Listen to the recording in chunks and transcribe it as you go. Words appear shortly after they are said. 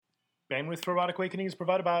Bandwidth for Erotic Awakening is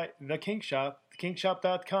provided by The Kink Shop,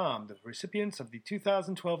 thekinkshop.com, the recipients of the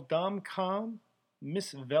 2012 DomCom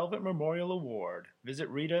Miss Velvet Memorial Award. Visit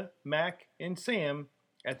Rita, Mac, and Sam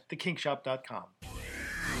at thekinkshop.com.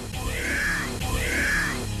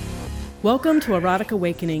 Welcome to Erotic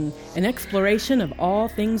Awakening, an exploration of all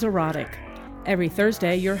things erotic. Every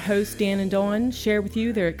Thursday, your hosts Dan and Dawn share with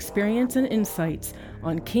you their experience and insights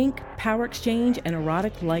on kink, power exchange, and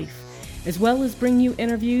erotic life, as well as bring you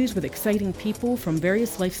interviews with exciting people from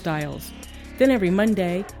various lifestyles. Then every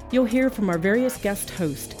Monday, you'll hear from our various guest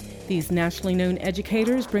hosts. These nationally known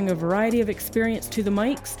educators bring a variety of experience to the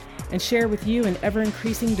mics and share with you an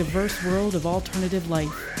ever-increasing diverse world of alternative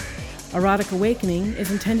life. Erotic Awakening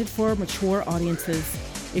is intended for mature audiences.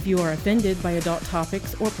 If you are offended by adult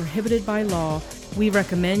topics or prohibited by law, we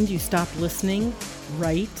recommend you stop listening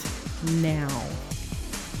right now.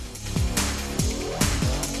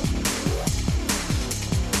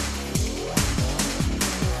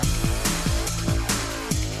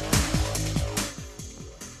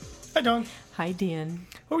 Hi, Dawn. Hi, Dan.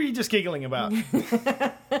 What were you just giggling about?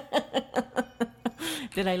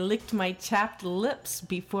 That I licked my chapped lips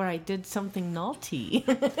before I did something naughty.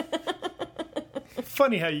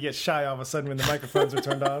 Funny how you get shy all of a sudden when the microphones are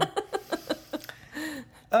turned on.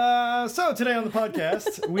 So today on the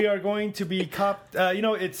podcast, we are going to be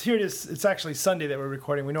it's actually Sunday that we're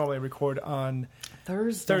recording. We normally record on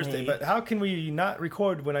Thursday, but how can we not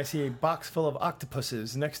record when I see a box full of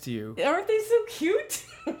octopuses next to you? Aren't they so cute?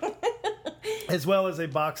 As well as a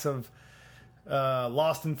box of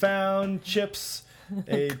lost and found chips,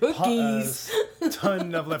 cookies,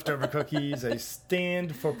 ton of leftover cookies, a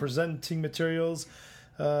stand for presenting materials,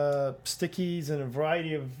 stickies, and a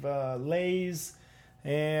variety of Lays.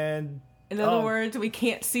 And in other words, we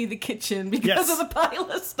can't see the kitchen because of the pile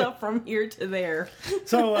of stuff from here to there.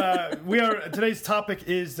 So today's topic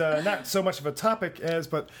is not so much of a topic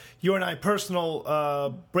but you and I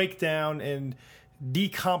personal breakdown and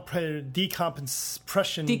decompression.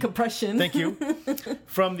 Thank you.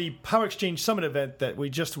 From the Power Exchange Summit event that we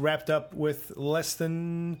just wrapped up with less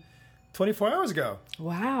than 24 hours ago.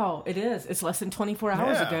 Wow, it is. It's less than 24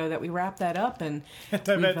 hours ago that we wrapped that up. And I've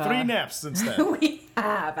had 3 naps since then. We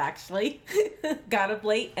have, actually. Got up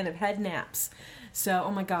late and have had naps. So,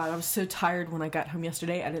 oh my God, I was so tired when I got home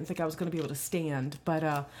yesterday. I didn't think I was going to be able to stand.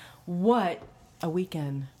 But what a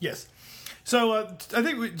weekend. Yes. So I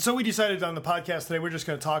think we decided on the podcast today we're just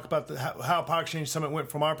going to talk about how Power Exchange Summit went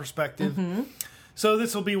from our perspective. Mm-hmm. So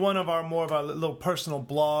this will be one of our more of our little personal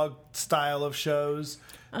blog style of shows.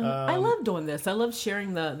 I love doing this. I love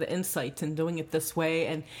sharing the insights and doing it this way,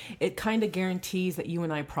 and it kind of guarantees that you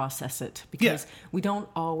and I process it because we don't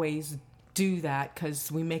always do that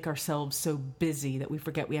because we make ourselves so busy that we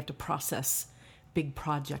forget we have to process big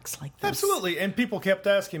projects like this. Absolutely, and people kept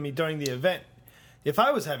asking me during the event if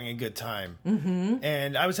I was having a good time. Mm-hmm.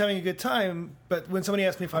 And I was having a good time, but when somebody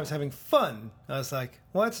asked me if I was having fun, I was like,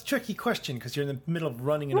 well, that's a tricky question because you're in the middle of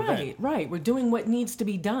running an event. Right. We're doing what needs to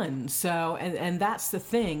be done. So, and that's the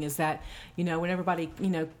thing is that, when everybody,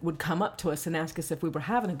 would come up to us and ask us if we were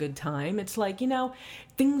having a good time, it's like,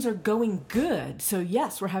 things are going good. So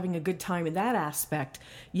yes, we're having a good time in that aspect.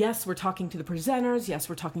 Yes, we're talking to the presenters. Yes,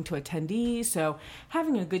 we're talking to attendees. So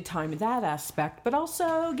having a good time in that aspect, but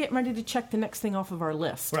also getting ready to check the next thing off of our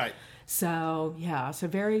list. Right. So so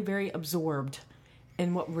very, very absorbed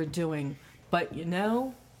in what we're doing. But,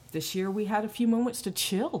 this year we had a few moments to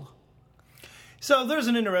chill. So there's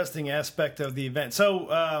an interesting aspect of the event.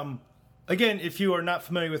 So, again, if you are not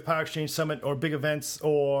familiar with Power Exchange Summit or big events,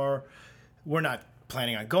 or we're not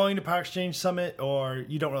planning on going to Power Exchange Summit, or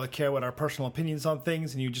you don't really care what our personal opinions on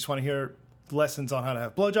things and you just want to hear lessons on how to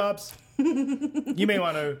have blowjobs, you may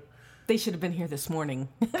want to... They should have been here this morning.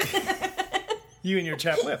 You and your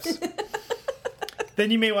chapped lips.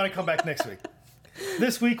 Then you may want to come back next week.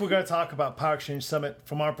 This week, we're going to talk about Power Exchange Summit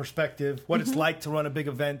from our perspective, what it's like to run a big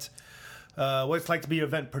event, what it's like to be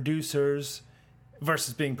event producers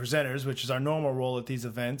versus being presenters, which is our normal role at these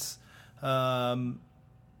events. And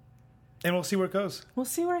we'll see where it goes.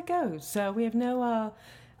 So we have no...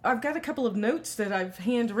 I've got a couple of notes that I've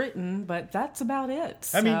handwritten, but that's about it.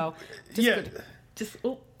 So I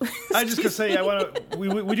just going to say,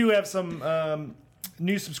 we do have some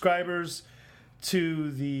new subscribers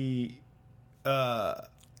to the...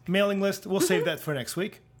 mailing list. We'll save that for next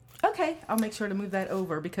week. Okay, I'll make sure to move that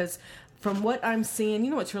over because from what I'm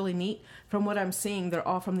seeing, what's really neat? From what I'm seeing, they're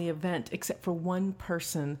all from the event except for one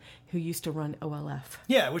person who used to run OLF.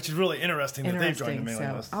 Yeah, which is really interesting that they've joined the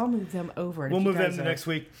mailing list. I'll move them over. We'll move them to next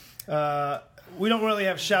week. we don't really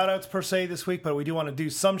have shout-outs per se this week, but we do want to do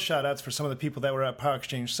some shout-outs for some of the people that were at Power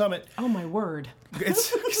Exchange Summit. Oh, my word.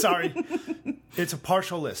 It's a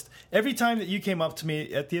partial list. Every time that you came up to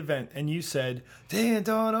me at the event and you said, Dan,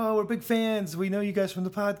 Dawn, we're big fans. We know you guys from the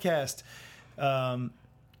podcast. And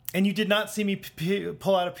you did not see me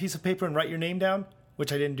pull out a piece of paper and write your name down,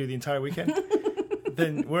 which I didn't do the entire weekend.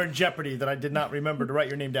 Then we're in jeopardy that I did not remember to write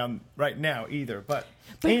your name down right now either. But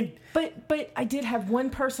I did have one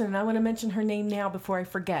person, and I want to mention her name now before I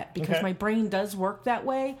forget, because my brain does work that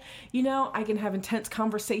way. You know, I can have intense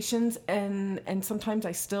conversations, and sometimes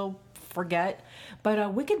I still forget.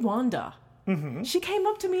 But Wicked Wanda, she came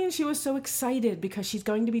up to me and she was so excited because she's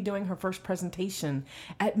going to be doing her first presentation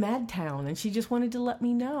at Madtown, and she just wanted to let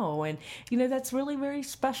me know. And you know, that's really very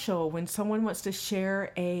special when someone wants to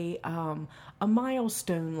share a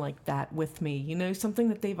milestone like that with me. You know, something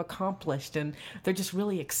that they've accomplished, and they're just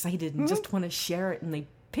really excited and just want to share it, and they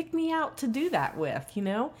pick me out to do that with. You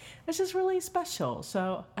know, it's just really special.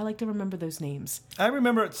 So I like to remember those names. I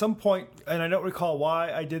remember at some point, and I don't recall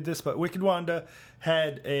why I did this, but Wicked Wanda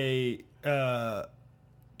had a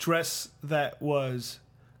dress that was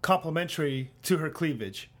complimentary to her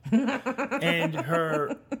cleavage, and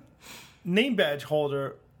her name badge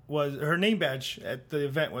at the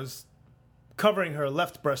event was covering her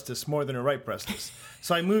left breastus more than her right breastus.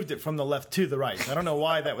 So I moved it from the left to the right. I don't know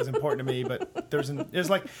why that was important to me, but there's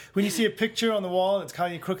like when you see a picture on the wall and it's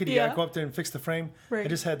kind of crooked, you gotta go up there and fix the frame. Right. I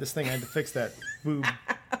just had this thing. I had to fix that boob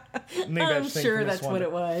name badge thing. I'm sure that's what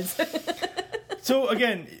it was. So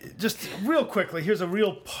again, just real quickly, here's a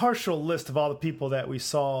real partial list of all the people that we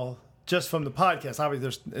saw just from the podcast.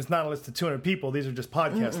 Obviously, it's not a list of 200 people. These are just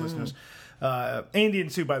podcast listeners. Andy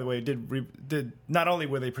and Sue, by the way, did not only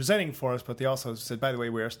were they presenting for us, but they also said, by the way,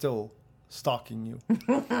 we are still stalking you.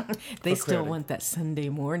 They still want that Sunday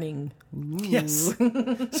morning. Ooh. Yes.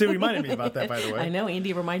 Sue reminded me about that, by the way. I know,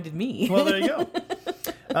 Andy reminded me. Well, there you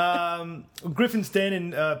go. Griffin's Den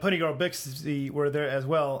and Pony Girl Bixby were there as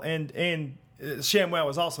well, and ShamWow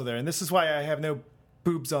was also there, and this is why I have no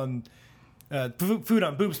boobs on food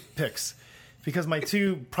on boobs pics, because my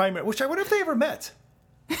two primary, which I wonder if they ever met.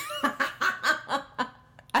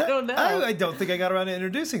 I don't know. I don't think I got around to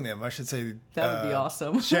introducing them. I should say that would be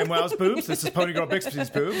awesome. ShamWow's boobs. This is Pony Girl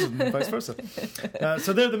Bixby's boobs, and vice versa.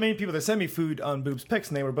 So they're the main people that send me food on boobs pics,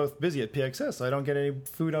 and they were both busy at PXS, so I don't get any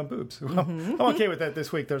food on boobs. Well, I'm okay with that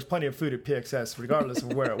this week. There's plenty of food at PXS, regardless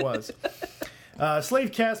of where it was.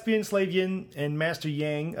 Slave Caspian, Slave Yin, and Master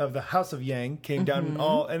Yang of the House of Yang came down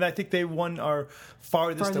and I think they won our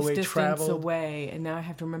farthest away travel. Away, and now I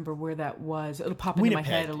have to remember where that was. It'll pop into my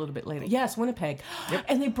head a little bit later. Yes, Winnipeg. Yep.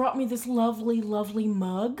 And they brought me this lovely, lovely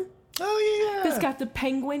mug. Oh, yeah. It's got the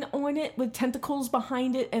penguin on it with tentacles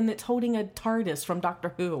behind it, and it's holding a TARDIS from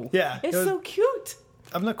Doctor Who. Yeah. It's so cute.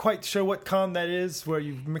 I'm not quite sure what con that is, where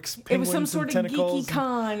you mix penguins and tentacles. It was some sort of geeky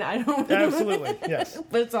con. I don't know. Absolutely, yes.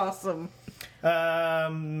 But it's awesome. Miss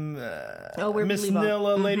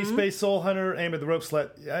Nilla, Lady Space Soul Hunter, Amber the Rope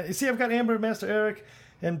Slut. You see, I've got Amber, Master Eric,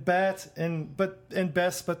 and Bat, and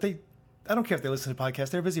Bess, but I don't care if they listen to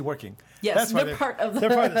podcasts. They're busy working. Yes, they're part of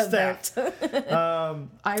the staff.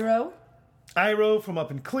 Iro from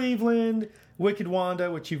up in Cleveland, Wicked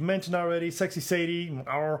Wanda, which you've mentioned already, Sexy Sadie,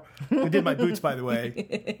 who did my boots, by the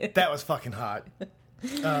way. That was fucking hot.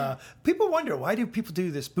 People wonder, why do people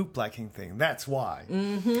do this boot blacking thing? That's why.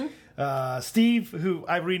 Steve, who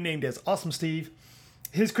I've renamed as Awesome Steve,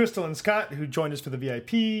 his Crystal and Scott, who joined us for the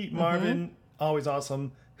VIP, Marvin, always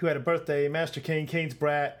awesome, who had a birthday, Master Kane, Kane's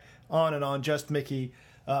Brat, on and on, Just Mickey.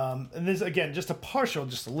 And this, again, just a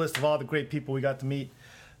list of all the great people we got to meet.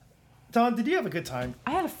 Dawn, did you have a good time?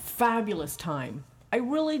 I had a fabulous time. I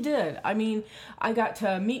really did. I mean, I got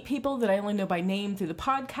to meet people that I only know by name through the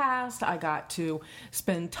podcast. I got to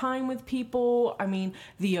spend time with people. I mean,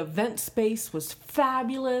 the event space was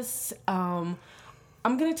fabulous. I'm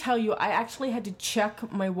going to tell you, I actually had to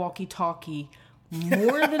check my walkie-talkie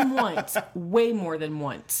more than once, way more than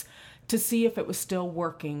once, to see if it was still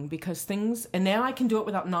working, because things, and now I can do it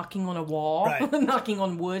without knocking on a wall, right. Knocking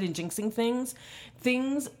on wood and jinxing things.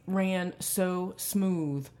 Things ran so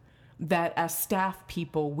smooth that as staff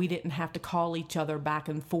people, we didn't have to call each other back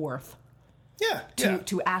and forth.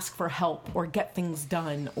 To ask for help or get things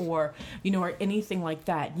done or anything like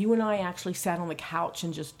that. You and I actually sat on the couch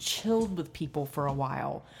and just chilled with people for a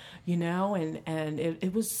while, and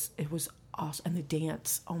it was awesome. And the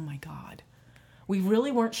dance, oh my God. We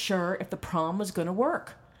really weren't sure if the prom was going to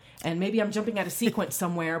work. And maybe I'm jumping out of sequence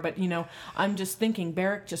somewhere, but, I'm just thinking,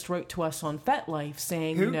 Barrick just wrote to us on FetLife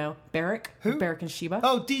saying, Who? Barrick. Who? Barrick and Sheba.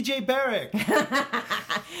 Oh, DJ Barrick.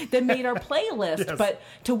 That made our playlist. Yes. But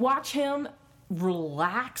to watch him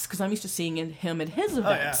relaxed, because I'm used to seeing him at his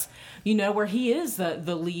events, where he is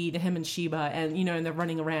the lead, him and Sheba, and, and they're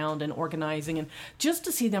running around and organizing, and just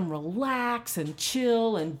to see them relax and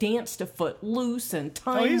chill and dance to Footloose and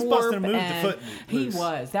Time he's Warp. busting a move to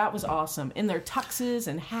Footloose. That was awesome. In their tuxes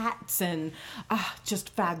and hats and just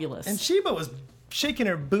fabulous. And Sheba was shaking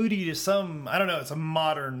her booty to some, I don't know, it's a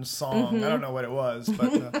modern song. I don't know what it was,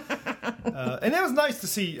 but and it was nice to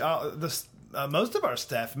see most of our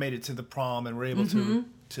staff made it to the prom and were able to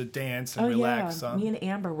dance and relax. Me and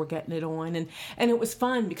Amber were getting it on, and it was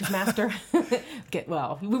fun because Master,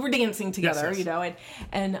 we were dancing together, yes.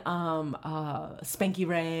 and Spanky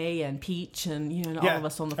Ray and Peach and all of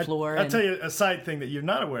us on the floor. I'll tell you a side thing that you're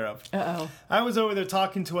not aware of. I was over there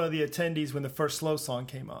talking to one of the attendees when the first slow song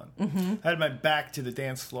came on. I had my back to the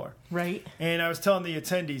dance floor. Right. And I was telling the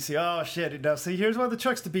attendees, oh shit, see, here's one of the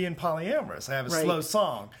tricks to being polyamorous. I have a slow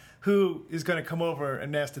song. Who is going to come over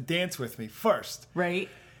and ask to dance with me first? Right.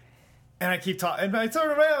 And I keep talking, and I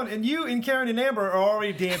turn around, and you and Karen and Amber are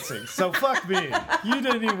already dancing. So fuck me. You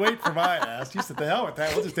didn't even wait for my ass. You said, the hell with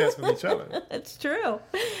that. We'll just dance with each other. That's true.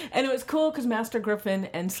 And it was cool because Master Griffin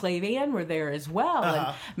and Slave Ann were there as well.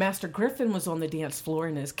 And Master Griffin was on the dance floor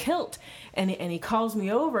in his kilt. And he calls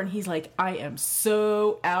me over, and he's like, I am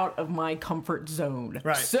so out of my comfort zone.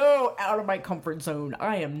 Right. So out of my comfort zone.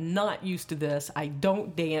 I am not used to this. I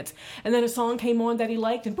don't dance. And then a song came on that he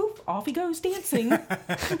liked, and poof, off he goes dancing.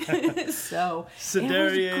 So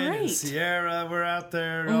Sidarian and Sierra were out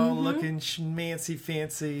there all looking fancy.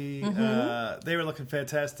 They were looking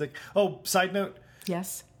fantastic. Oh, side note.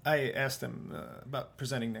 Yes. I asked them about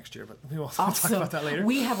presenting next year, but we'll talk about that later.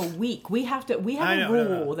 We have a week. We have a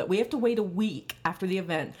rule that we have to wait a week after the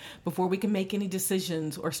event before we can make any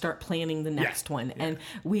decisions or start planning the next one. Yeah. And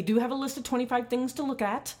we do have a list of 25 things to look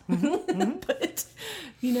at. But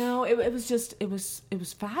it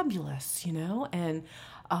was fabulous, and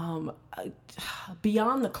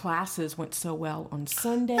Beyond the Classes went so well on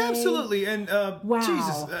Sunday. Absolutely. And wow.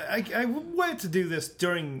 Jesus, I wanted to do this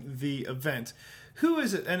during the event. Who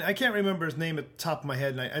is it? And I can't remember his name at the top of my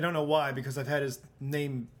head, and I don't know why, because I've had his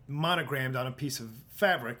name monogrammed on a piece of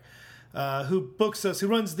fabric, who books us, who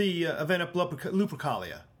runs the event at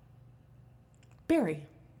Lupercalia. Barry,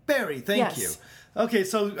 thank you. Okay,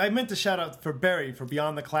 so I meant to shout out for Barry for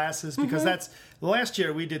Beyond the Classes, because that's, last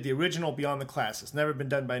year we did the original Beyond the Classes, never been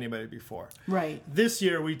done by anybody before. Right. This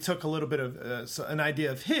year we took a little bit of an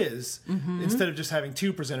idea of his, instead of just having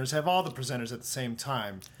two presenters, have all the presenters at the same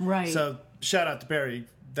time. Right. So shout out to Barry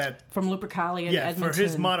from Lupercalia in Edmonton. For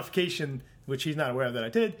his modification, which he's not aware of that I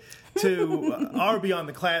did, to our Beyond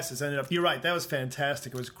the Classes ended up, you're right, that was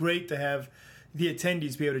fantastic. It was great to have the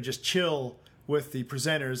attendees be able to just chill with the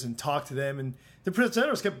presenters and talk to them, and the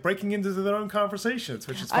presenters kept breaking into their own conversations,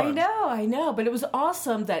 which is fun. I know, but it was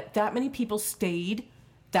awesome that many people stayed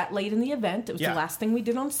that late in the event. It was the last thing we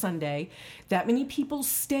did on Sunday. That many people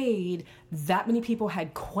stayed. That many people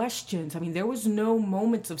had questions. I mean, there was no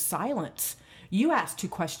moments of silence. You asked 2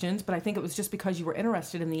 questions, but I think it was just because you were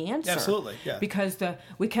interested in the answer. Absolutely, yeah. Because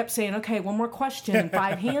we kept saying, okay, one more question, and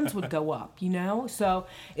 5 hands would go up, So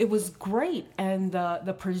it was great, and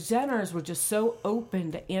the presenters were just so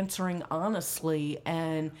open to answering honestly,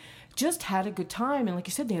 and just had a good time. And like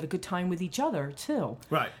you said, they had a good time with each other, too.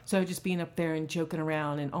 Right. So just being up there and joking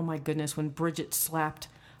around, and oh my goodness, when Bridget slapped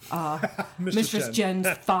Mistress Jen's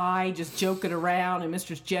thigh, just joking around, and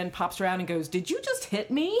Mistress Jen pops around and goes, "Did you just hit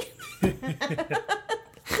me?"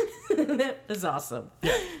 That was awesome.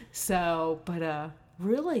 Yeah. So, but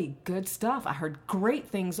really good stuff. I heard great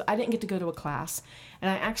things. I didn't get to go to a class, and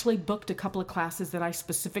I actually booked a couple of classes that I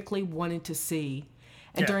specifically wanted to see.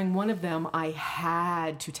 And during one of them, I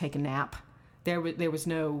had to take a nap. There was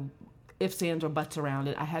no ifs, ands, or buts around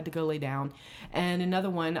it. I had to go lay down. And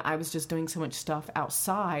another one, I was just doing so much stuff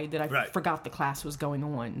outside that I forgot the class was going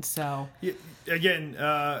on. So again,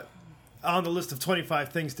 on the list of 25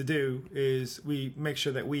 things to do is we make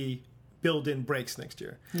sure that we build in breaks next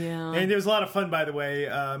year. Yeah. And there was a lot of fun, by the way.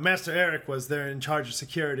 Master Eric was there in charge of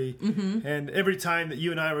security. And every time that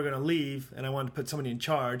you and I were going to leave and I wanted to put somebody in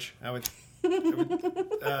charge, I would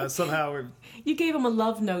somehow... You gave him a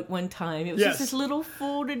love note one time. It was just this little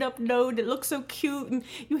folded up note. It looked so cute, and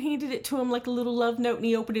you handed it to him like a little love note, and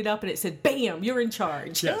he opened it up, and it said, "Bam, you're in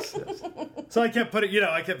charge." Yes. So I kept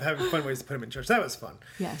I kept having fun ways to put him in charge. That was fun.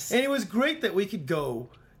 Yes. And it was great that we could go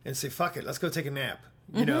and say, fuck it, let's go take a nap.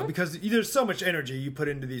 You know, because there's so much energy you put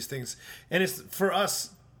into these things. And it's,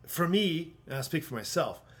 for me, and I'll speak for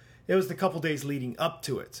myself, it was the couple days leading up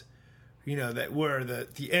to it. That where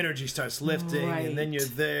the energy starts lifting, and then you're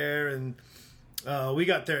there, and We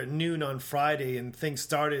got there at noon on Friday, and things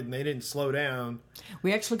started, and they didn't slow down.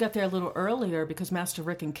 We actually got there a little earlier because Master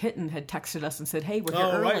Rick and Kitten had texted us and said, "Hey, we're here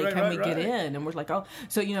early. Can we get in?" And we're like, "Oh."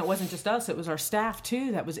 So, it wasn't just us. It was our staff,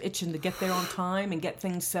 too, that was itching to get there on time and get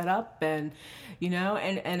things set up. And,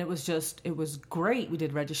 and it was great. We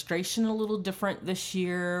did registration a little different this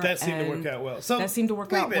year. That seemed to work out well. So that seemed to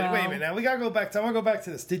work out well. Wait a minute. Now, we got to go back. I want to go back to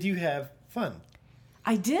this. Did you have fun?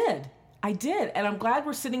 I did. And I'm glad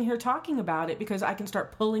we're sitting here talking about it because I can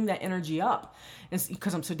start pulling that energy up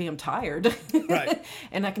because I'm so damn tired. Right.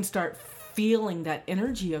 And I can start feeling that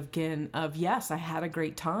energy again of, yes, I had a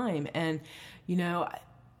great time. And,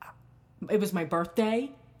 it was my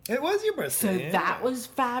birthday. It was your birthday. So that was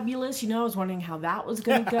fabulous. I was wondering how that was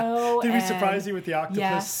going to go. Did we surprise you with the octopus?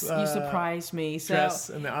 Yes, you surprised me. Dress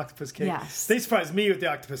and the octopus cake. Yes. They surprised me with the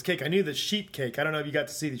octopus cake. I knew the sheet cake. I don't know if you got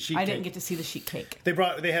to see the sheet cake. I didn't get to see the sheet cake.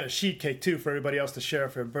 They had a sheet cake too for everybody else to share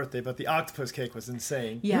for their birthday, but the octopus cake was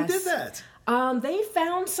insane. Yes. Who did that? They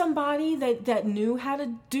found somebody that knew how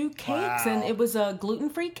to do cakes, and it was a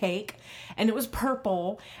gluten-free cake, and it was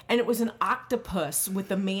purple, and it was an octopus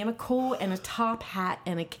with a manacle and a top hat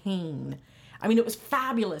and a cane. I mean, it was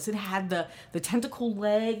fabulous. It had the tentacle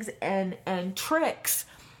legs, and Trix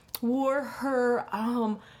wore her,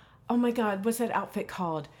 oh my God, what's that outfit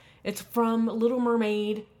called? It's from Little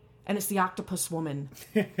Mermaid, and it's the octopus woman.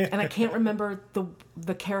 And I can't remember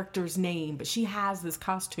the character's name, but she has this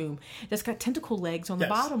costume that's got tentacle legs on the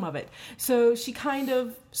bottom of it. So she kind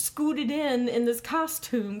of scooted in this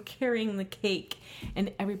costume carrying the cake,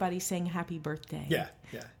 and everybody sang happy birthday. Yeah.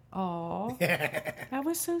 Aw, that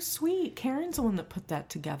was so sweet. Karen's the one that put that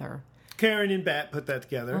together. Karen and Bat put that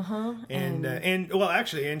together.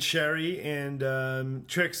 And Sherry and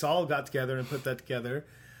Trix all got together and put that together.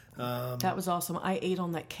 That was awesome. I ate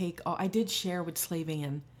on that cake. Oh, I did share with Slave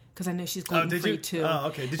Ann because I know she's gluten-free too. Oh,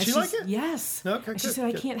 okay. Did she like it? Yes. Okay, and she said,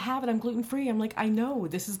 I can't have it. I'm gluten-free. I'm like, I know.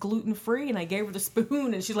 This is gluten-free. And I gave her the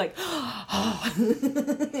spoon, and she's like,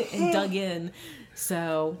 and dug in.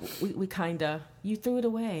 So we kind of, you threw it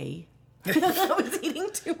away. I was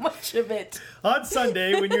eating too much of it. On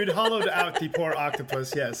Sunday, when you'd hollowed out the poor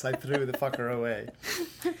octopus, yes, I threw the fucker away.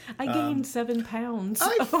 I gained 7 pounds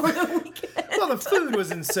over the weekend. Well, the food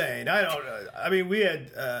was insane. I mean, we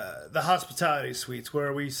had the hospitality suites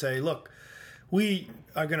where we say, look, we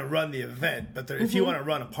are going to run the event, but if you want to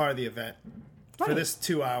run a part of the event for this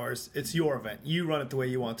 2 hours, it's your event. You run it the way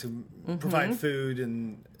you want to, provide food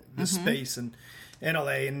and the space, and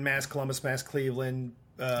NLA and Mass Columbus, Mass Cleveland,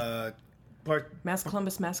 Mass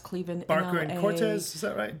Columbus, Mass Cleveland, Barker NLA, and Cortez, is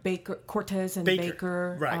that right? Cortez and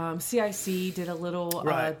Baker. Right. CIC did a little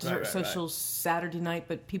social Saturday night,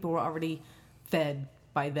 but people were already fed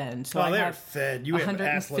by then. So I they're fed. You have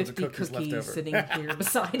assloads of cookies left over. Sitting here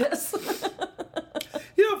beside us.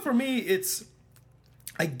 For me,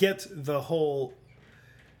 I get the whole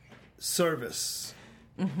service.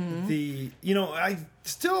 Did I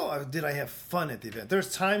have fun at the event?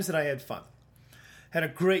 There's times that I had fun. Had a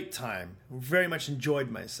great time. Very much enjoyed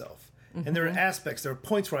myself. And there were aspects, there were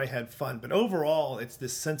points where I had fun. But overall, it's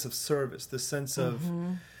this sense of service, this sense of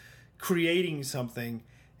creating something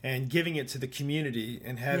and giving it to the community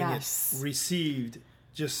and having it received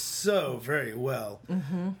just so very well.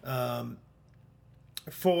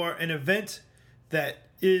 For an event that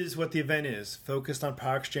is what the event is, focused on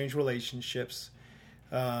power exchange relationships,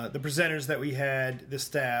 the presenters that we had, the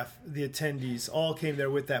staff, the attendees, all came there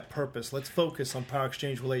with that purpose. Let's focus on power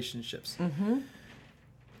exchange relationships.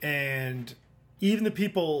 And even the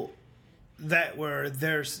people that were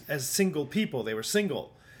there as single people, they were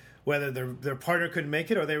single, whether their partner couldn't make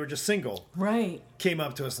it or they were just single, right, came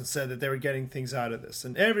up to us and said that they were getting things out of this.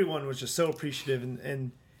 And everyone was just so appreciative,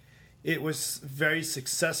 and it was very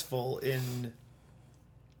successful in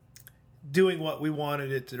doing what we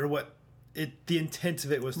wanted it to, or what the intent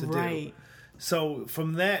of it was to do. So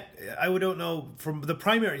from that, I don't know, from the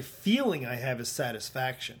primary feeling I have is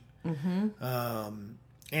satisfaction.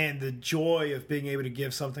 And the joy of being able to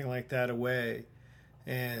give something like that away.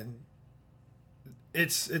 And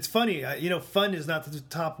it's funny, fun is not the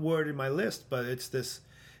top word in my list, but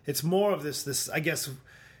it's more of this, I guess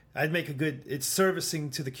I'd make it's servicing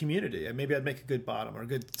to the community. Maybe I'd make a good bottom or a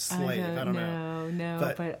good slave. I don't know.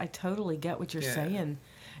 No, but I totally get what you're saying.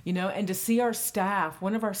 And to see our staff,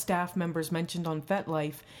 one of our staff members mentioned on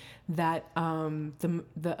FetLife that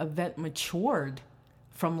the event matured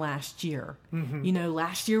from last year.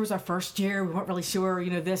 Last year was our first year. We weren't really sure,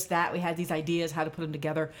 this, that. We had these ideas, how to put them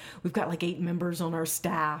together. We've got like 8 members on our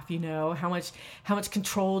staff, how much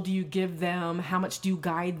control do you give them? How much do you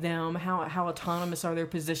guide them? How autonomous are their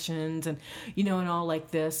positions? And, and all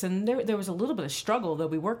like this. And there was a little bit of struggle, though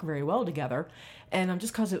we work very well together. And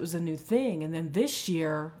just because it was a new thing. And then this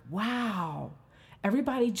year, wow.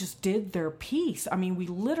 Everybody just did their piece. I mean,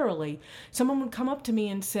 someone would come up to me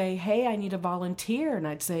and say, hey, I need a volunteer. And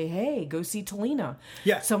I'd say, hey, go see Talina.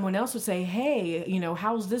 Yeah. Someone else would say, hey,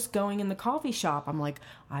 how's this going in the coffee shop? I'm like,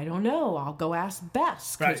 I don't know. I'll go ask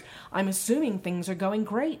Bess. Because I'm assuming things are going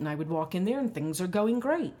great. And I would walk in there and things are going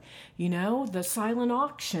great. The silent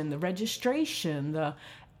auction, the registration, the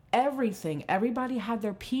everything. Everybody had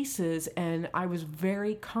their pieces. And I was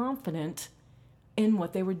very confident in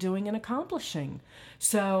what they were doing and accomplishing.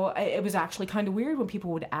 So it was actually kind of weird when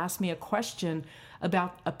people would ask me a question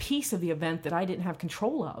about a piece of the event that I didn't have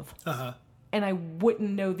control of. Uh-huh. And I wouldn't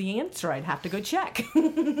know the answer. I'd have to go check.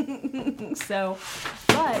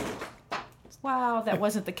 But wow, that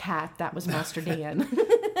wasn't the cat. That was Master Dan.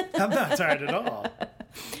 I'm not tired at all.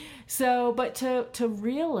 So, but to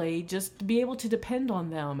really just be able to depend on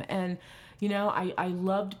them. And I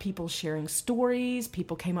loved people sharing stories.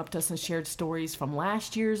 People came up to us and shared stories from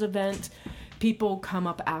last year's event. People come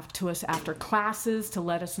up to us after classes to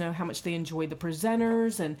let us know how much they enjoyed the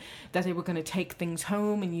presenters and that they were going to take things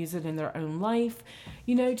home and use it in their own life.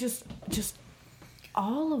 Just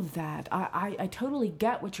all of that. I totally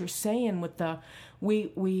get what you're saying with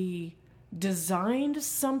we designed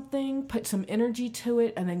something, put some energy to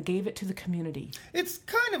it, and then gave it to the community. It's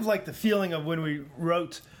kind of like the feeling of when we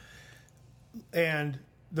wrote... And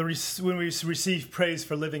when we receive praise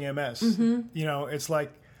for Living MS, it's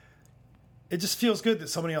like, it just feels good that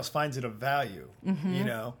somebody else finds it of value,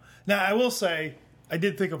 Now, I will say, I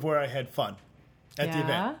did think of where I had fun at the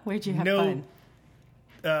event. Where'd you have fun?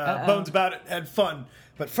 Bones about it, had fun.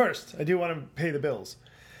 But first, I do want to pay the bills.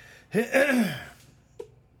 Erotic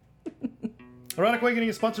Awakening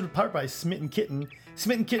is sponsored in part by Smitten Kitten.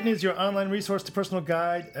 Smitten Kitten is your online resource to personal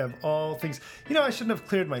guide of all things. I shouldn't have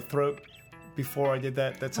cleared my throat before I did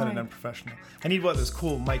that. That sounded unprofessional. I need one of those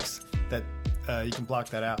cool mics that you can block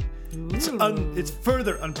that out. It's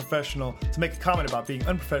further unprofessional to make a comment about being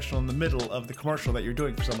unprofessional in the middle of the commercial that you're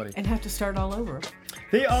doing for somebody. And have to start all over.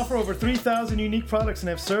 They offer over 3,000 unique products and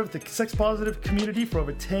have served the sex-positive community for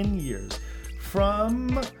over 10 years.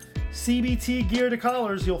 From CBT gear to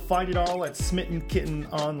collars, you'll find it all at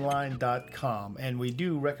SmittenKittenOnline.com. And we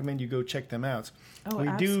do recommend you go check them out. Oh, we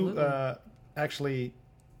absolutely. Do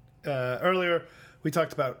earlier we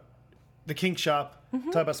talked about the kink shop,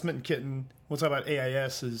 talk about Smitten Kitten, we'll talk about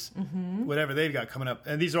AIS's, whatever they've got coming up.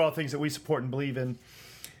 And these are all things that we support and believe in.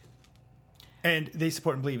 And they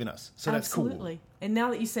support and believe in us. So that's cool. Absolutely. And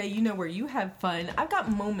now that you say where you had fun, I've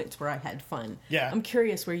got moments where I had fun. Yeah. I'm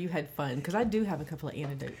curious where you had fun, because I do have a couple of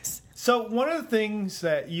anecdotes. So one of the things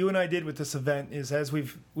that you and I did with this event is, as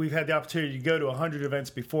we've had the opportunity to go to 100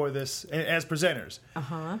 events before this as presenters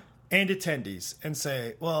and attendees, and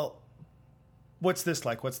say, well, what's this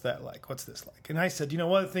like? What's that like? What's this like? And I said,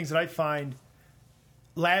 one of the things that I find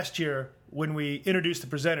last year when we introduced the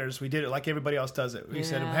presenters, we did it like everybody else does it. We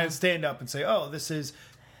said, had to stand up and say, oh, this is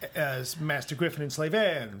Master Griffin and Slave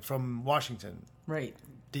Ann from Washington,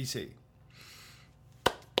 D.C.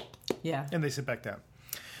 Yeah. And they sit back down.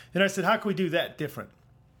 And I said, how can we do that different?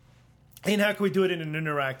 And how can we do it in an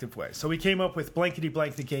interactive way? So we came up with Blankety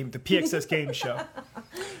Blank the game, the PXS game show.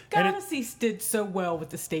 Goddesses did so well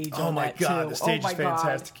with the stage on that, too. Oh, my God. The stage is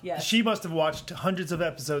fantastic. Yes. She must have watched hundreds of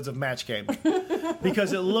episodes of Match Game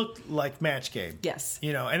because it looked like Match Game. Yes.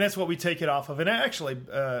 And that's what we take it off of. And actually,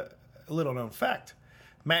 a little known fact,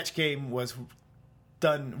 Match Game was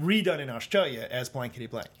redone in Australia as Blankety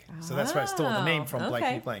Blank. So that's why I stole the name from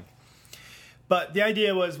Blankety Blank. But the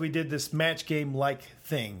idea was we did this match game-like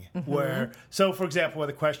thing where, so for example, one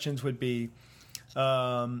of the questions would be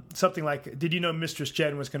something like, did you know Mistress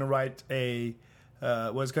Jen was going to write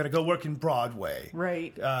was going to go work in Broadway?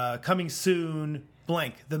 Right. Coming soon,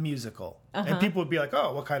 blank, the musical. And people would be like,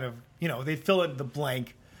 oh, what kind of, they'd fill in the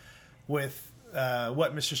blank with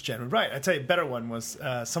what Mistress Jen would write. I'd tell you a better one was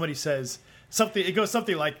somebody says something, it goes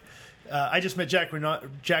something like, I just met Jack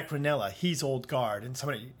Ranella. He's old guard, and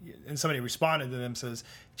somebody responded to them says,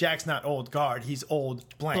 "Jack's not old guard. He's old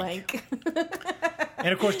blank." And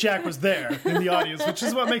of course, Jack was there in the audience, which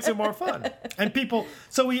is what makes it more fun. And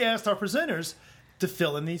so we asked our presenters to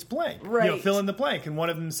fill in these blank, fill in the blank. And one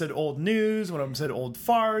of them said old news, one of them said old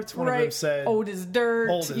farts, one of them said old as dirt.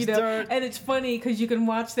 Dirt. And it's funny because you can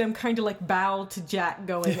watch them kind of like bow to Jack,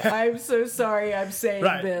 going, "I'm so sorry, I'm saying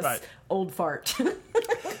this." Right. Old fart.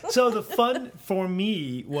 So the fun for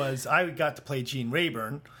me was I got to play Gene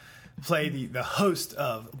Rayburn, play the host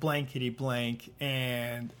of Blankety Blank,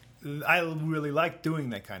 and I really like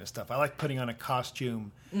doing that kind of stuff. I like putting on a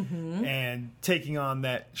costume and taking on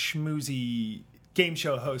that schmoozy game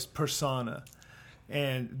show host persona.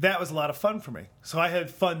 And that was a lot of fun for me. So I had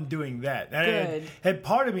fun doing that. And Good. I had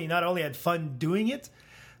part of me not only had fun doing it,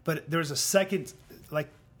 but there was a second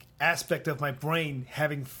aspect of my brain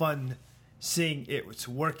having fun seeing it was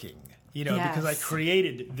working. Because I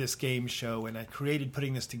created this game show and I created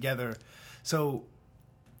putting this together. So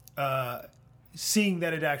seeing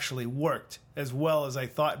that it actually worked as well as I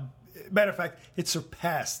thought. Matter of fact, it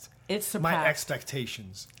surpassed my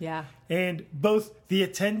expectations. Yeah. And both the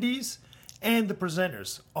attendees and the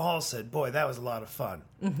presenters all said, boy, that was a lot of fun.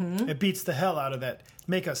 Mm-hmm. It beats the hell out of that.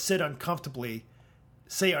 Make us sit uncomfortably,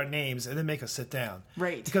 say our names, and then make us sit down.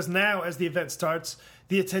 Right. Because now, as the event starts,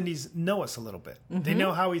 the attendees know us a little bit. Mm-hmm. They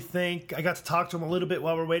know how we think. I got to talk to them a little bit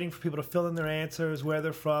while we're waiting for people to fill in their answers, where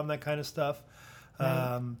they're from, that kind of stuff.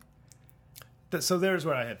 Right. So there's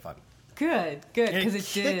where I had fun. Good, because it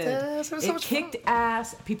did. It kicked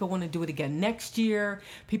ass. People want to do it again next year.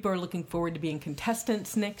 People are looking forward to being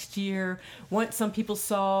contestants next year. Once some people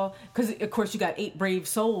saw, because of course you got 8 brave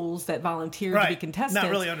souls that volunteered to be contestants.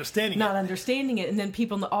 Not really understanding it. And then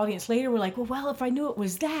people in the audience later were like, well, if I knew it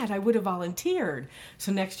was that, I would have volunteered.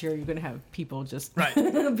 So next year you're going to have people just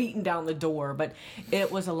beating down the door. But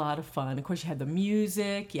it was a lot of fun. Of course you had the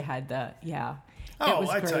music, you had the, it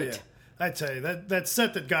was great. I tell you, that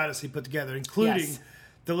set that Goddess he put together, including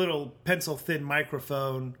the little pencil-thin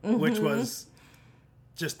microphone, which was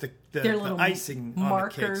just the icing on the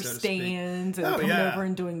cake, so to speak. Stands and coming over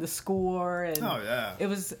and doing the score. And it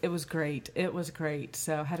was great. It was great.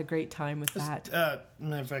 So I had a great time with that.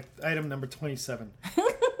 Matter of fact, item number 27.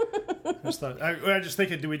 I just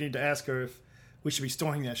thinking, do we need to ask her if we should be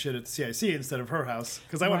storing that shit at the CIC instead of her house,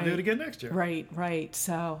 because I want to do it again next year. Right.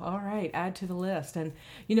 So, all right, add to the list. And,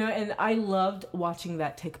 and I loved watching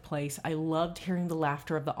that take place. I loved hearing the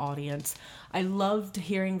laughter of the audience. I loved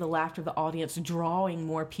hearing the laughter of the audience drawing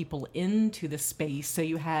more people into the space. So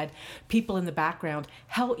you had people in the background.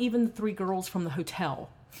 Hell, even the 3 girls from the hotel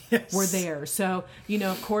were there. So,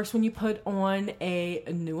 of course, when you put on a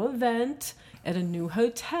new event at a new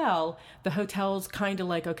hotel, the hotel's kind of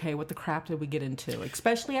like, okay, what the crap did we get into?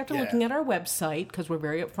 Especially after looking at our website, because we're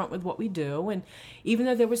very upfront with what we do. And even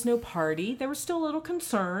though there was no party, there was still a little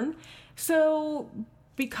concern. So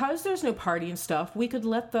because there's no party and stuff, we could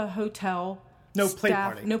let the hotel No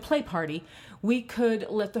play party. We could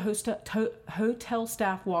let the hotel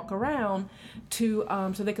staff walk around to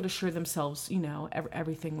so they could assure themselves,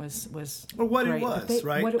 everything was or what great. It was,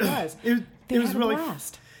 right? What it was. It was really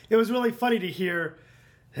blast. It was really funny to hear.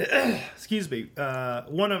 Excuse me.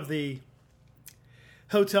 One of the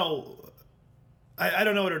hotel. I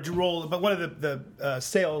don't know what her role, but one of the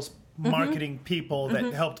sales marketing people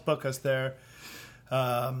that helped book us there.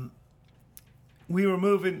 We were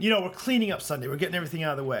moving, we're cleaning up Sunday. We're getting everything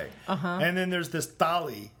out of the way. And then there's this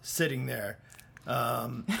dolly sitting there.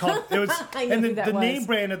 Called, it was, and the name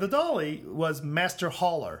brand of the dolly was Master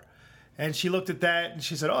Hauler. And she looked at that and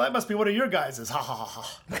she said, "Oh, that must be one of your guys'." Ha ha ha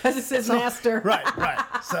ha. Because it says Master. Right.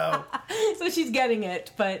 So she's getting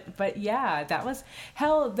it, but yeah, that was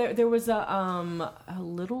hell. There was a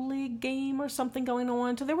little league game or something going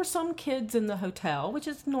on. So there were some kids in the hotel, which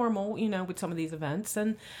is normal, with some of these events.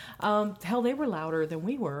 And hell, they were louder than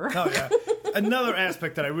we were. Oh yeah. Another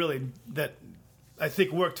aspect that I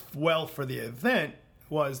think worked well for the event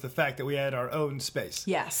was the fact that we had our own space.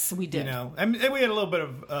 Yes, we did. And we had a little bit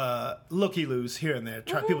of looky-loos here and there,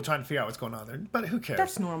 people trying to figure out what's going on there. But who cares?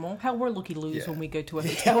 That's normal. Hell, we're looky-loos when we go to a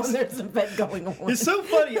hotel and there's an event going on. It's so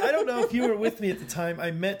funny. I don't know if you were with me at the time.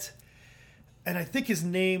 I met, and I think his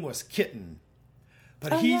name was Kitten.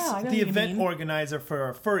 But he's the event organizer for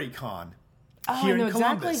our FurryCon here in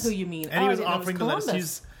Columbus. Exactly who you mean. And he was offering to let us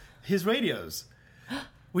use his radios.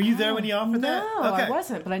 Were you there when he offered that? No, I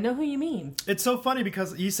wasn't, but I know who you mean. It's so funny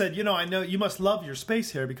because he said, I know you must love your space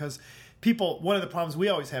here because one of the problems we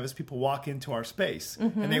always have is people walk into our space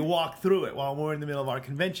and they walk through it while we're in the middle of our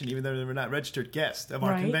convention, even though they're not registered guests of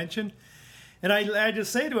our convention. And I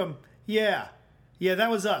just say to him, yeah, that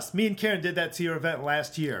was us. Me and Karen did that to your event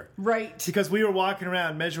last year. Right. Because we were walking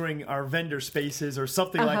around measuring our vendor spaces or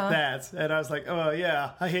something like that. And I was like, oh,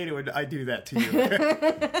 yeah, I hate it when I do that to you.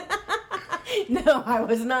 No, I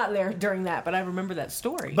was not there during that, but I remember that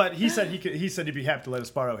story. But he said he'd be happy to let us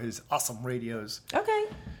borrow his awesome radios. Okay,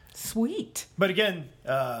 sweet. But again,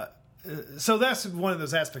 So that's one of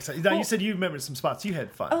those aspects. Now, you said you remembered some spots. You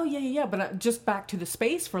had fun. Oh, yeah. But just back to the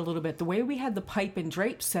space for a little bit. The way we had the pipe and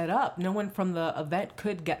drape set up, no one from the event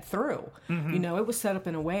could get through. Mm-hmm. It was set up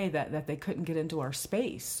in a way that they couldn't get into our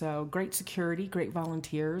space. So great security, great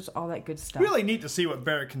volunteers, all that good stuff. Really neat to see what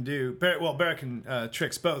Barrett can do. Barrett can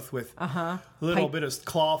tricks both with a little bit of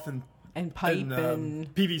cloth and pipe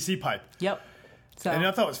and PVC pipe. Yep. So, and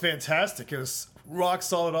I thought it was fantastic. It was rock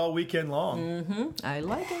solid all weekend long. Mm-hmm. I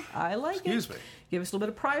like it. Excuse me. Give us a little bit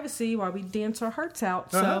of privacy while we dance our hearts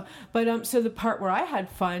out. So the part where I had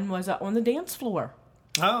fun was on the dance floor.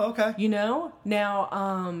 Oh, okay.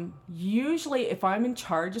 Now, usually if I'm in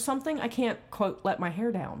charge of something, I can't, quote, let my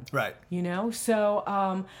hair down. Right.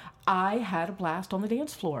 So I had a blast on the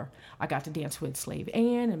dance floor. I got to dance with Slave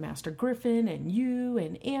Ann and Master Griffin and you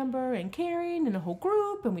and Amber and Karen and a whole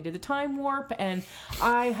group, and we did the time warp, and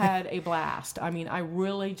I had a blast. I mean, I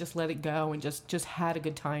really just let it go and just had a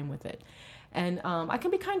good time with it. And I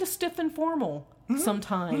can be kind of stiff and formal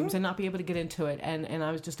sometimes and not be able to get into it, and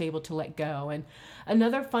I was just able to let go. And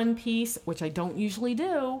another fun piece, which I don't usually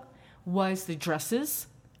do, was the dresses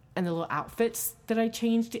and the little outfits that I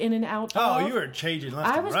changed in and out of. Oh, you were changing left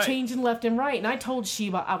and right. I was changing left and right, and I told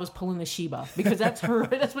Sheba I was pulling the Sheba because that's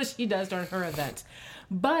what she does during her events.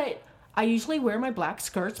 But I usually wear my black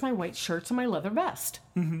skirts, my white shirts, and my leather vest.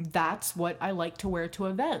 Mm-hmm. That's what I like to wear to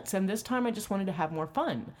events, and this time I just wanted to have more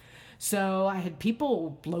fun. So I had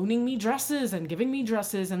people loaning me dresses and giving me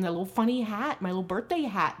dresses and the little funny hat, my little birthday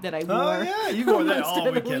hat that I wore. Oh, yeah, you wore that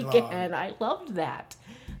all weekend long. I loved that,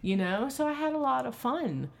 so I had a lot of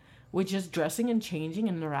fun with just dressing and changing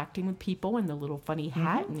and interacting with people and the little funny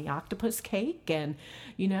hat and the octopus cake and,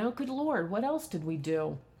 good Lord, what else did we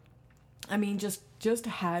do? I mean, just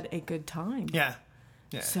had a good time. Yeah,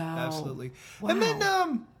 so, absolutely. Wow. And then,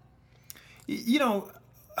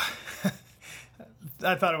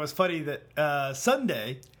 I thought it was funny that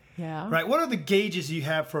Sunday, right? What are the gauges you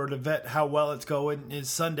have for an event, how well it's going is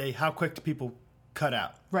Sunday, how quick do people cut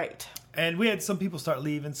out? Right. And we had some people start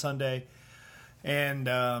leaving Sunday, and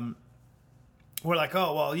we're like,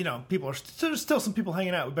 oh, well, people are there's still some people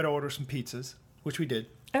hanging out. We better order some pizzas, which we did.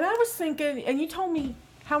 And I was thinking, and you told me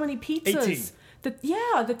how many pizzas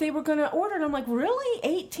 18. that they were going to order, and I'm like, really?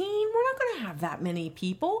 18? We're not going to have that many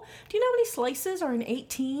people. Do you know how many slices are in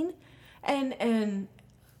 18? And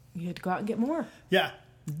you had to go out and get more. Yeah,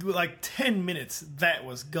 like 10 minutes, that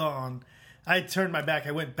was gone. I turned my back.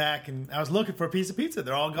 I went back, and I was looking for a piece of pizza.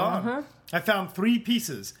 They're all gone. I found 3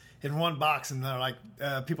 pieces in one box, and they're like,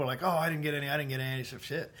 people are like, oh, I didn't get any. So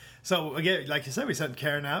shit. So again, like you said, we sent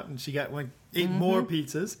Karen out, and she got 8 more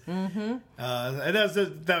pizzas. And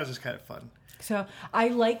that was just kind of fun. So I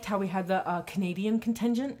liked how we had the Canadian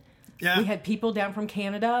contingent. Yeah. We had people down from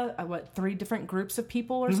Canada, 3 different groups of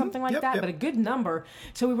people or something like that, but a good number.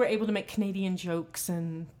 So we were able to make Canadian jokes,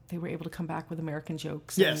 and they were able to come back with American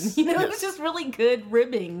jokes. Yes. And, it was just really good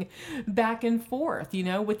ribbing back and forth,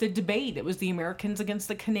 with the debate. It was the Americans against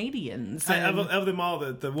the Canadians. Of them all,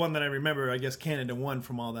 the one that I remember, I guess Canada won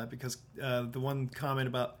from all that because the one comment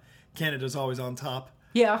about Canada's always on top.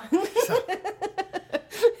 Yeah.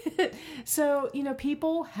 So,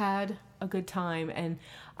 people had a good time, and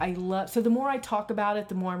so the more I talk about it,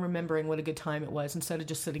 the more I'm remembering what a good time it was instead of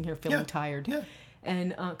just sitting here feeling tired. Yeah. And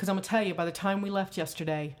because I'm going to tell you, by the time we left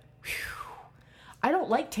yesterday, I don't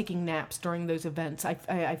like taking naps during those events.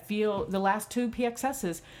 I feel the last 2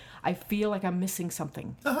 PXSs, I feel like I'm missing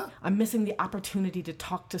something. I'm missing the opportunity to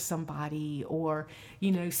talk to somebody or,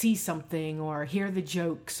 see something or hear the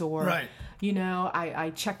jokes or,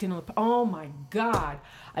 I checked in oh my God.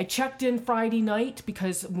 I checked in Friday night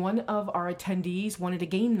because one of our attendees wanted a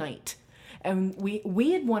game night. And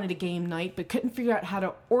we had wanted a game night, but couldn't figure out how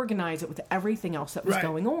to organize it with everything else that was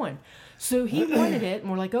going on. So he wanted it,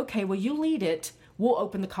 and we're like, okay, well, you lead it. We'll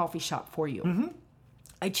open the coffee shop for you.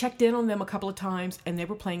 I checked in on them a couple of times, and they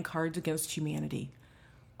were playing Cards Against Humanity.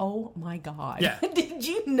 Oh, my God. Yeah. Did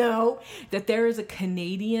you know that there is a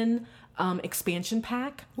Canadian expansion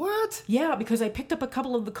pack? What? Yeah, because I picked up a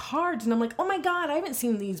couple of the cards, and I'm like, oh, my God, I haven't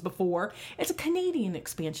seen these before. It's a Canadian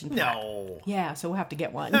expansion pack. No. Yeah, so we'll have to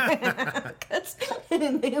get one.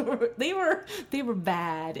 they were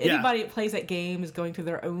bad. Yeah. Anybody that plays that game is going through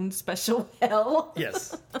their own special hell.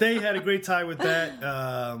 Yes. They had a great time with that.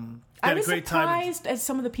 I was surprised at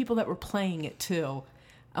some of the people that were playing it, too.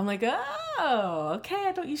 I'm like, oh, okay.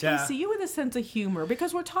 I don't usually see you with a sense of humor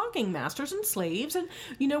because we're talking masters and slaves, and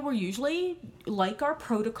we're usually like our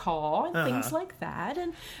protocol and things like that,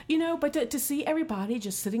 and but to see everybody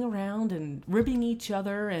just sitting around and ribbing each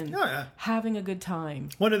other and having a good time.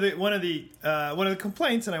 One of the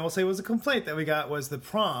complaints, and I will say it was a complaint that we got, was the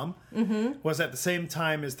prom was at the same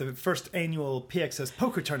time as the first annual PXS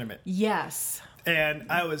poker tournament. Yes, and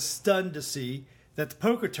I was stunned to see that the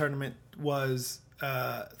poker tournament was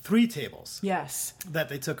 3 tables. Yes. That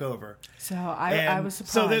they took over. So I was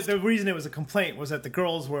surprised. So the reason it was a complaint was that the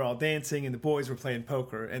girls were all dancing and the boys were playing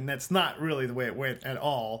poker, and that's not really the way it went at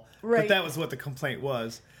all. Right. But that was what the complaint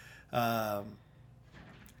was.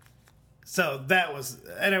 So that was,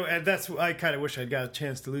 and that's, I kind of wish I'd got a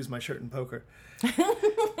chance to lose my shirt in poker.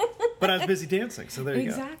 But I was busy dancing, so there you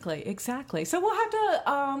go. Exactly. So we'll have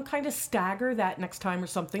to kind of stagger that next time or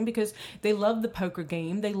something, because they love the poker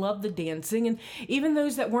game, they love the dancing, and even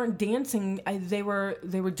those that weren't dancing, they were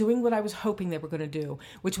doing what I was hoping they were going to do,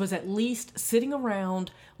 which was at least sitting around,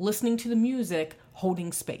 listening to the music,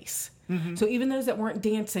 holding space. Mm-hmm. So even those that weren't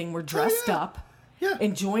dancing were dressed up. Yeah.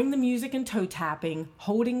 Enjoying the music and toe tapping,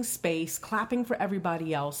 holding space, clapping for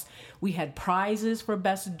everybody else. We had prizes for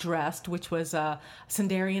best dressed, which was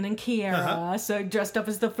Sandarian and Kiera. So dressed up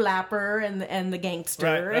as the flapper and the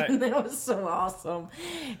gangster, right. And it was so awesome.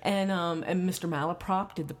 And Mr.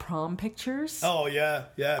 Malaprop did the prom pictures. Oh yeah.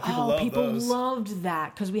 People loved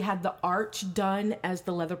that because we had the arch done as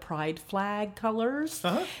the Leather Pride flag colors,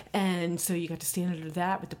 and so you got to stand under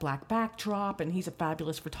that with the black backdrop. And he's a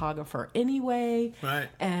fabulous photographer anyway. Right.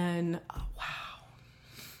 And wow,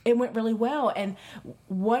 it went really well. And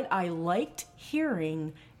what I liked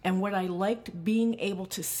hearing and what I liked being able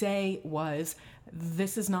to say was,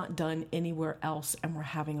 this is not done anywhere else, and we're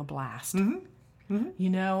having a blast. Mm-hmm.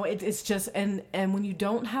 Mm-hmm. It's just, and when you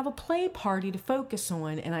don't have a play party to focus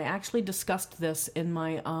on, and I actually discussed this in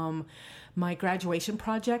my my graduation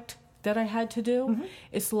project that I had to do. Mm-hmm.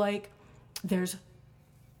 It's like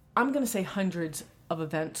I'm going to say hundreds of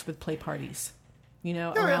events with play parties.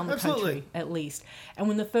 Around the country, at least. And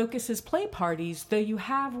when the focus is play parties, though you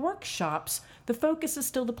have workshops, the focus is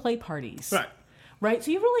still the play parties. Right?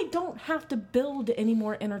 So you really don't have to build any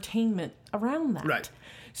more entertainment around that. Right.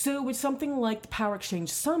 So with something like the Power Exchange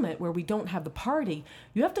Summit, where we don't have the party,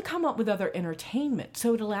 you have to come up with other entertainment.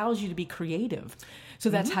 So it allows you to be creative. So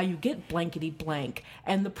that's how you get Blankety Blank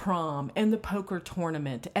and the prom and the poker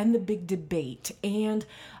tournament and the big debate and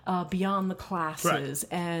Beyond the Classes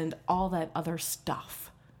and all that other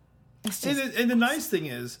stuff. And the nice thing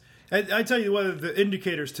is, I tell you, one of the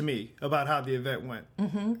indicators to me about how the event went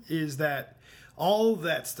is that all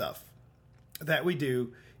that stuff that we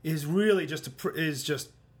do is really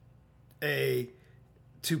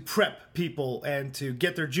to prep people and to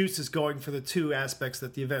get their juices going for the 2 aspects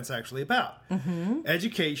that the event's actually about. Mm-hmm.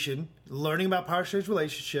 Education, learning about power exchange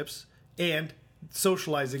relationships, and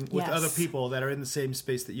socializing with other people that are in the same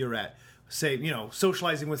space that you're at.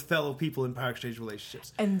 Socializing with fellow people in power exchange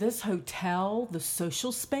relationships. And this hotel, the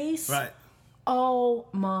social space. Right. Oh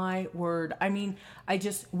my word. I mean,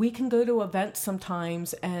 we can go to events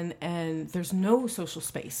sometimes and there's no social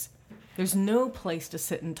space. There's no place to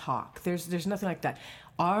sit and talk. There's nothing like that.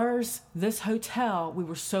 This hotel, we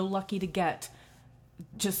were so lucky to get.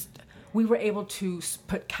 We were able to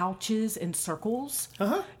put couches in circles,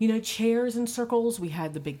 chairs in circles. We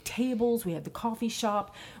had the big tables. We had the coffee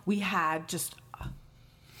shop. We had just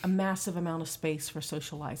a massive amount of space for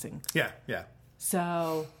socializing. Yeah.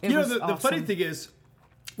 So it was awesome. The funny thing is,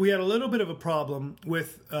 we had a little bit of a problem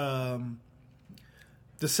with the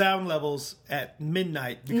sound levels at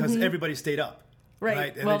midnight because everybody stayed up.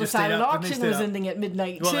 Right. And the silent auction was ending at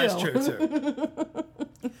midnight, too. Well, that's true, too.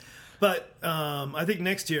 But I think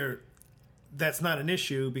next year, that's not an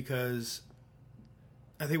issue because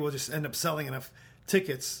I think we'll just end up selling enough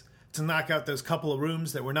tickets to knock out those couple of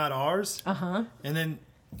rooms that were not ours. And then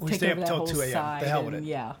we stay up until 2 a.m. The hell with it.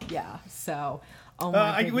 Yeah. So...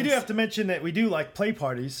 we do have to mention that we do like play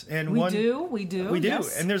parties, and we do,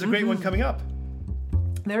 yes. And there's a great one coming up.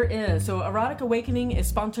 There is. So Erotic Awakening is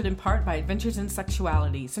sponsored in part by Adventures in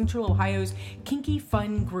Sexuality, Central Ohio's kinky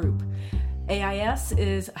fun group. AIS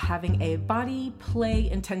is having a body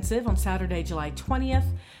play intensive on Saturday, July 20th.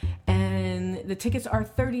 And the tickets are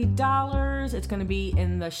 $30. It's going to be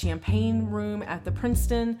in the Champagne Room at the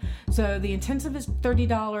Princeton. So the intensive is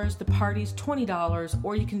 $30, the party's $20,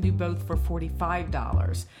 or you can do both for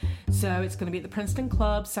 $45. So it's going to be at the Princeton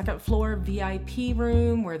Club, 2nd floor VIP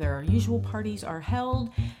room, where their usual parties are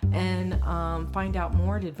held. And find out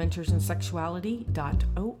more at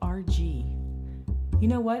adventuresinsexuality.org. You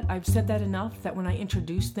know what? I've said that enough that when I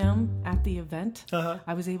introduced them at the event,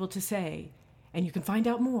 I was able to say, and you can find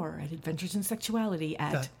out more at Adventures in Sexuality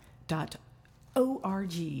at .org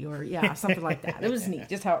or something like that. It was neat,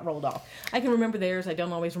 just how it rolled off. I can remember theirs. I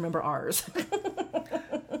don't always remember ours.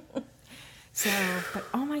 So, but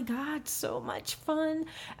oh my God, so much fun.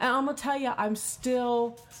 And I'm going to tell you,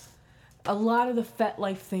 a lot of the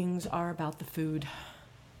FetLife things are about the food.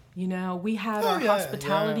 You know, we had our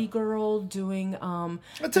hospitality girl doing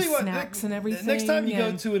snacks and everything. Next time you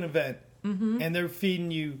go to an event and they're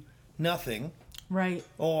feeding you nothing. Right.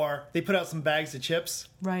 Or they put out some bags of chips.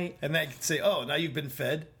 Right. And they can say, oh, now you've been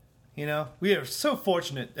fed. You know, we are so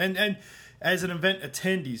fortunate. And as an event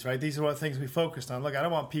attendees, right, these are all the things we focused on. Look, I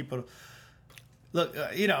don't want people to... Look,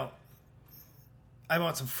 I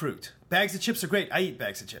want some fruit. Bags of chips are great. I eat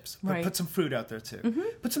bags of chips. But right. Put some fruit out there, too. Mm-hmm.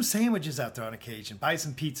 Put some sandwiches out there on occasion. Buy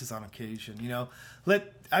some pizzas on occasion, you know.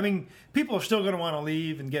 People are still going to want to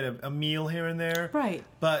leave and get a meal here and there. Right.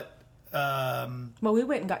 But... well, we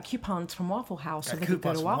went and got coupons from Waffle House so they could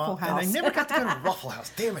go to Waffle House. And I never got to go to Waffle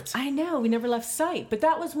House. Damn it. I know. We never left sight. But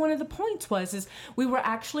that was one of the points is we were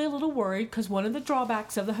actually a little worried because one of the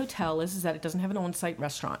drawbacks of the hotel is that it doesn't have an on-site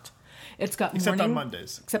restaurant. It's got Except on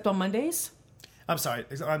Mondays. Except on Mondays? I'm sorry,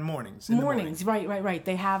 on mornings. Mornings, right.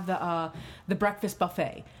 They have the breakfast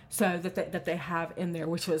buffet so that they have in there,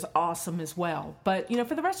 which was awesome as well. But, you know,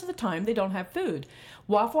 for the rest of the time, they don't have food.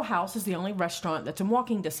 Waffle House is the only restaurant that's in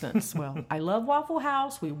walking distance. Well, I love Waffle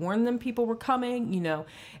House. We warned them people were coming. You know,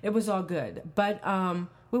 it was all good. But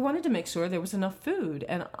we wanted to make sure there was enough food.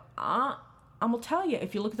 And I'm going to tell you,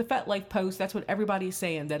 if you look at the FetLife post, that's what everybody's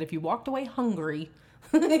saying, that if you walked away hungry,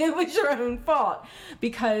 it was your own fault.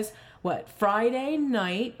 Because... Friday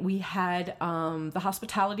night, we had the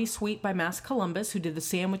hospitality suite by Mass Columbus, who did the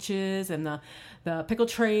sandwiches and the pickle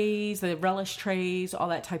trays, the relish trays, all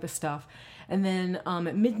that type of stuff. And then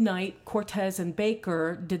at midnight, Cortez and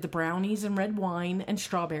Baker did the brownies and red wine and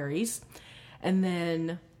strawberries. And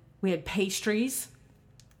then we had pastries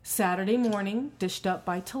Saturday morning, dished up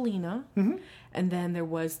by Talina. Mm-hmm. And then there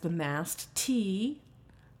was the Mast tea,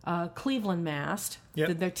 Cleveland Mast,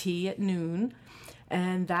 did their tea at noon.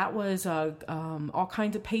 And that was all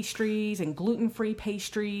kinds of pastries and gluten-free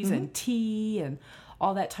pastries and tea and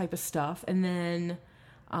all that type of stuff. And then,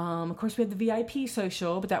 of course, we had the VIP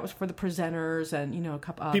social, but that was for the presenters and, you know, a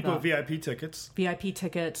couple people with VIP tickets. VIP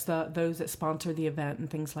tickets, those that sponsor the event and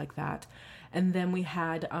things like that. And then we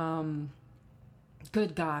had...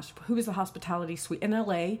 good gosh, who was the hospitality suite? In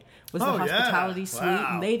LA was the hospitality suite,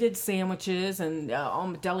 and they did sandwiches and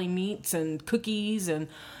deli meats and cookies and,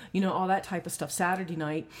 you know, all that type of stuff Saturday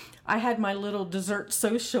night. I had my little dessert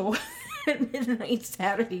social at midnight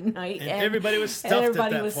Saturday night. And everybody was stuffed at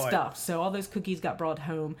that point. Stuffed, so all those cookies got brought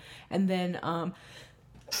home. And then...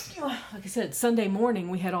 like I said, Sunday morning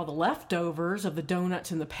we had all the leftovers of the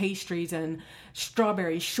donuts and the pastries and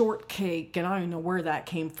strawberry shortcake, and I don't know where that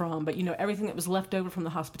came from, but you know, everything that was left over from the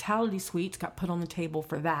hospitality suites got put on the table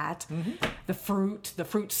for that. Mm-hmm. The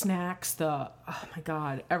fruit snacks, oh my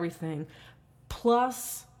God, everything.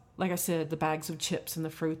 Plus, like I said, the bags of chips and the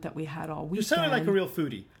fruit that we had all weekend. You sounded like a real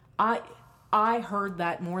foodie. I heard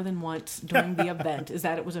that more than once during the event, is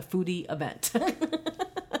that it was a foodie event.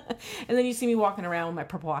 And then you see me walking around with my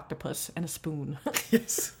purple octopus and a spoon.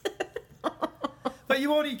 Yes. But you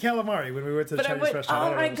won't eat calamari when we went to the Chinese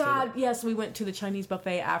restaurant. Oh my God, yes, we went to the Chinese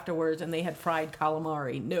buffet afterwards and they had fried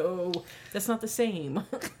calamari. No, that's not the same.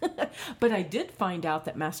 But I did find out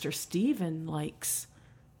that Master Steven likes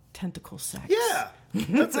tentacle sex. Yeah,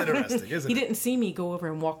 that's interesting, isn't it? He didn't see me go over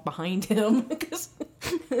and walk behind him because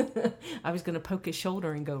I was going to poke his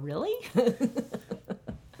shoulder and go, really?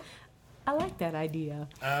 I like that idea.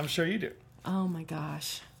 I'm sure you do. Oh my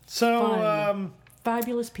gosh. So,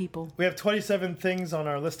 fabulous people. We have 27 things on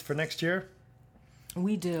our list for next year.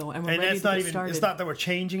 We do, and we're ready to get started. It's not that we're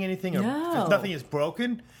changing anything. No. Nothing is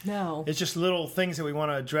broken. No. It's just little things that we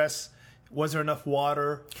want to address. Was there enough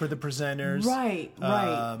water for the presenters? Right.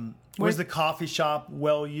 Was the coffee shop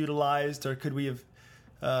well utilized, or could we have...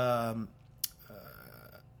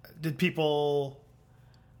 did people...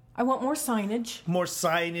 I want more signage. More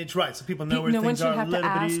signage, right, so people know where things are a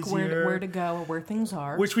little bit easier. No one should have to ask where to go or where things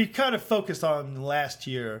are. Which we kind of focused on last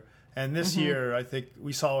year, and this year I think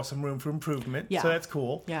we saw some room for improvement, so that's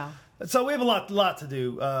cool. Yeah. So we have a lot to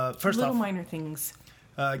do. First little off, minor things.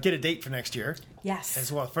 Get a date for next year. Yes.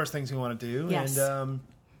 As well, first things we want to do. Yes. And,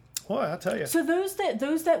 well, I'll tell you. So those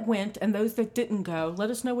that went and those that didn't go, let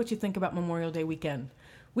us know what you think about Memorial Day weekend.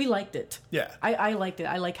 We liked it. Yeah. I liked it.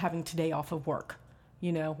 I like having today off of work.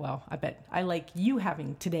 You know, well, I bet I like you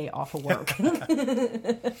having today off of work.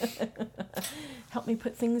 Help me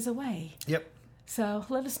put things away. Yep. So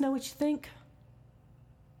let us know what you think.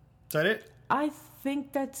 Is that it? I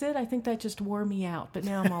think that's it. I think that just wore me out, but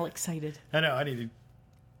now I'm all excited. I know. I needed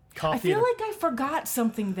coffee. I feel like I forgot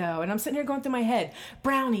something, though, and I'm sitting here going through my head.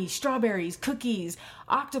 Brownies, strawberries, cookies,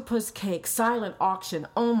 octopus cake, silent auction.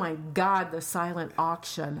 Oh, my God, the silent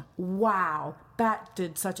auction. Wow. That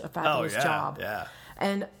did such a fabulous job. Yeah.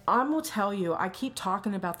 And I will tell you, I keep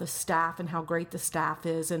talking about the staff and how great the staff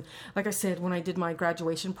is. And like I said, when I did my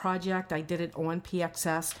graduation project, I did it on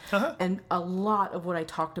PXS. And a lot of what I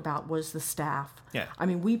talked about was the staff. Yeah. I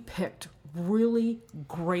mean, we picked really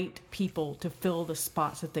great people to fill the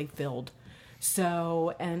spots that they filled.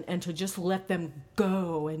 So, and to just let them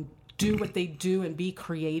go and do what they do and be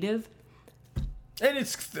creative. And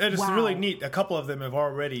it's really neat. A couple of them have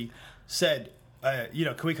already said,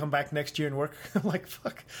 can we come back next year and work? I'm like,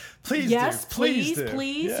 fuck, please yes, do. Please.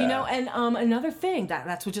 Yeah. And another thing,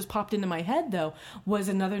 that's what just popped into my head, though, was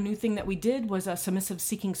another new thing that we did was a submissive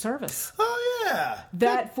seeking service. Oh, yeah.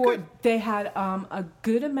 They had a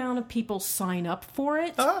good amount of people sign up for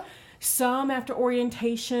it. Some after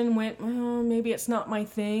orientation went, maybe it's not my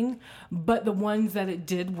thing. But the ones that it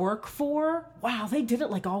did work for, wow, they did it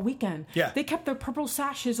like all weekend. Yeah. They kept their purple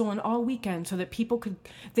sashes on all weekend so that people could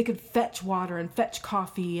fetch water and fetch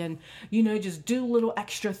coffee and, just do little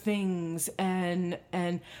extra things. And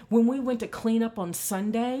when we went to clean up on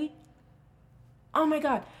Sunday, oh my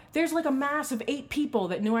God, there's like a mass of 8 people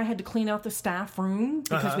that knew I had to clean out the staff room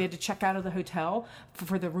because we had to check out of the hotel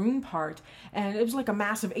for the room part. And it was like a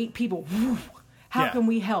mass of 8 people. How can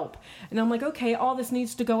we help? And I'm like, okay, all this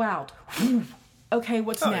needs to go out. Okay,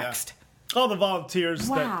 what's next? Yeah. All the volunteers.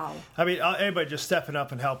 Wow. Everybody just stepping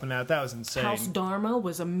up and helping out. That was insane. House Dharma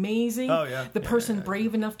was amazing. Oh, yeah. The person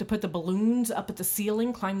brave enough to put the balloons up at the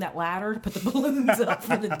ceiling, climb that ladder to put the balloons up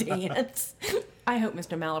for the dance. I hope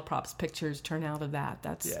Mr. Malaprop's pictures turn out of that.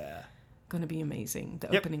 That's going to be amazing.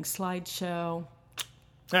 The opening slideshow. All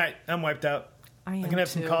right, I'm wiped out. I can have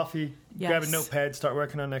some coffee, grab a notepad, start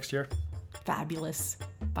working on next year. Fabulous.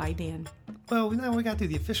 Bye, Dan. Well, now we got to do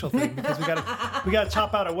the official thing because we got to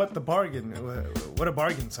chop out what a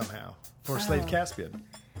bargain somehow for Slave Caspian.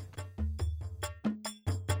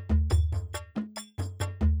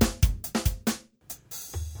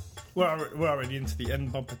 We're already into the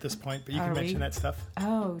end bump at this point, but you can mention that stuff.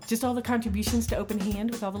 Oh, just all the contributions to Open Hand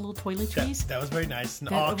with all the little toiletries. That was very nice. And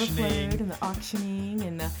that auctioning. And the auctioning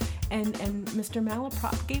and Mr.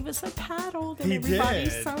 Malaprop gave us a paddle that everybody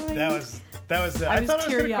signed. That was. I was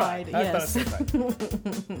teary-eyed. Yes. So,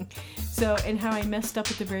 so, and how I messed up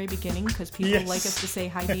at the very beginning because people like us to say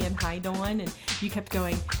hi, Dan, hi, Dawn, and you kept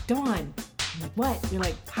going, Dawn. I'm like, what? You're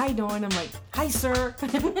like, hi, Dawn. I'm like, hi, sir.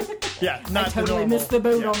 Yeah, not I totally missed the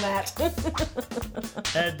boat on that.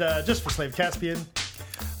 And just for Slave Caspian,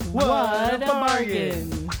 what a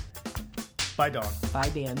bargain. Bye, Dawn. Bye,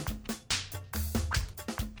 Dan.